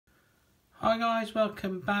Hi guys,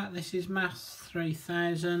 welcome back. This is Maths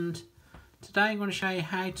 3000. Today I'm going to show you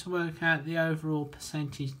how to work out the overall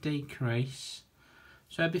percentage decrease.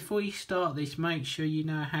 So before you start this, make sure you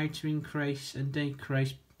know how to increase and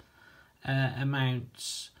decrease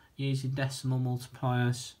amounts using decimal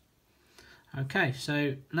multipliers. Okay,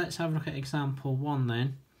 so let's have a look at example 1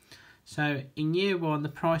 then. So in year 1 the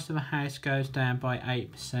price of a house goes down by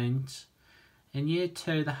 8%. In year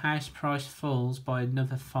 2, the house price falls by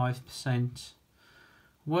another 5%.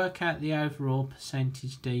 Work out the overall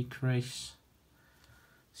percentage decrease.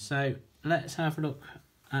 So let's have a look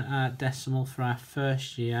at our decimal for our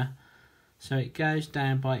first year. So it goes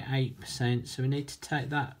down by 8%, so we need to take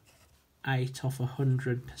that 8 off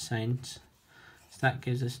 100%. So that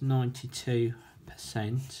gives us 92%.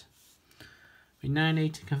 We now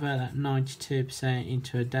need to convert that 92%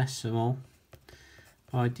 into a decimal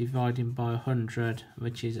by dividing by 100,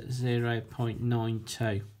 which is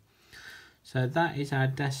 0.92. So that is our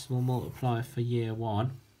decimal multiplier for year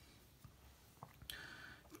 1.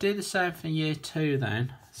 Do the same for year 2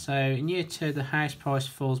 then. So in year 2 the house price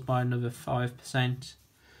falls by another 5%.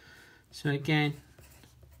 So again,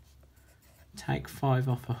 take 5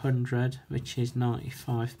 off 100, which is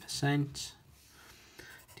 95%.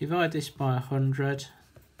 Divide this by 100.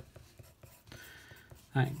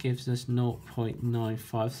 That gives us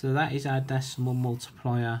 0.95. So that is our decimal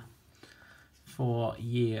multiplier for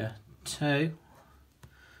year 2.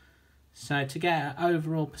 So to get our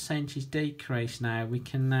overall percentage decrease now, we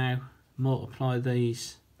can now multiply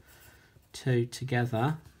these two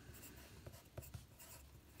together.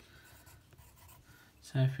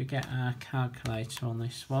 So if we get our calculator on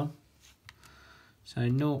this one, so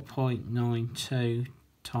 0.92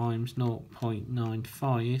 times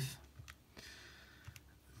 0.95,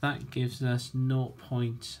 that gives us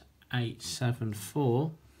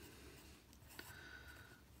 0.874.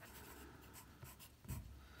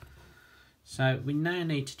 So we now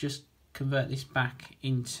need to just convert this back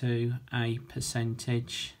into a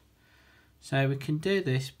percentage. So we can do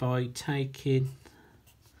this by taking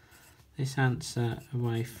this answer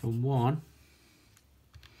away from 1.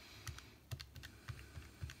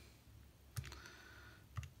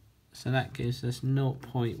 So that gives us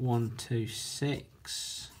 0.126.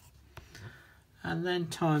 And then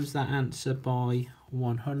times that answer by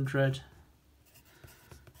 100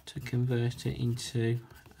 to convert it into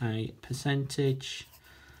a percentage.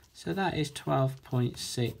 So that is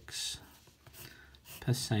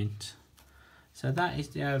 12.6%. So that is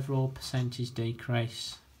the overall percentage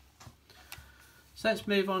decrease. So let's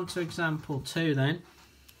move on to example 2 then.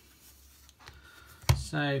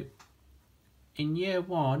 So in year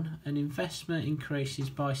 1, an investment increases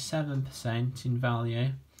by 7% in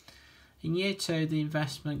value. In year 2, the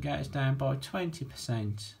investment goes down by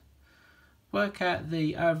 20%. Work out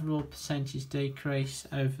the overall percentage decrease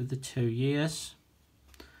over the 2 years.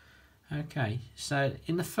 Okay, so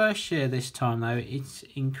in the first year this time though, it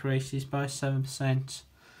increases by 7%.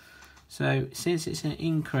 So since it's an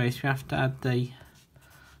increase, we have to add the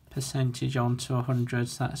percentage onto 100,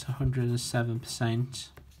 so that's 107%.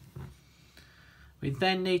 We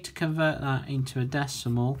then need to convert that into a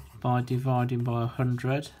decimal by dividing by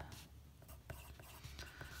 100.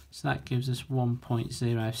 So that gives us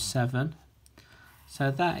 1.07.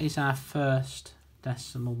 So that is our first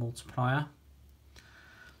decimal multiplier.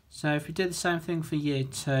 So if we do the same thing for year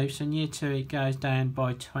 2, so in year 2 it goes down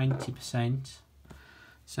by 20%.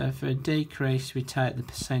 So for a decrease we take the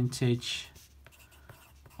percentage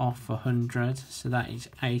off 100, so that is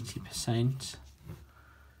 80%.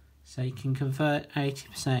 So you can convert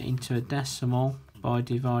 80% into a decimal by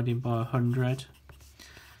dividing by 100,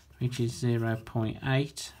 which is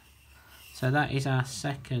 0.8. So that is our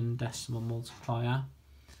second decimal multiplier.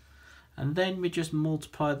 And then we just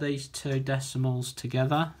multiply these two decimals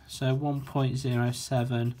together. So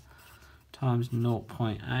 1.07 times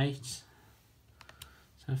 0.8. So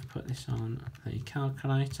if I put this on the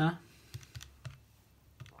calculator,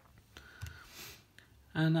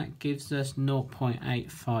 and that gives us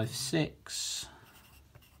 0.856.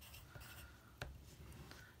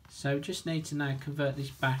 So we just need to now convert this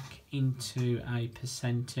back into a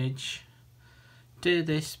percentage. Do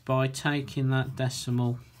this by taking that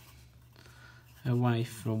decimal away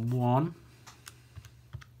from 1.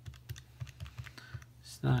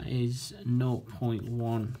 So that is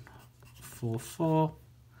 0.144,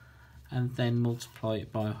 and then multiply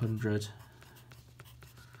it by 100.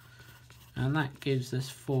 And that gives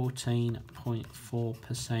us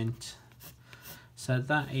 14.4%. So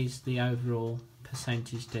that is the overall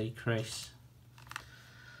percentage decrease.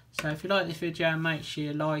 So if you like this video, make sure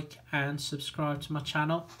you like and subscribe to my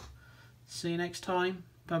channel. See you next time.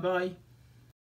 Bye bye.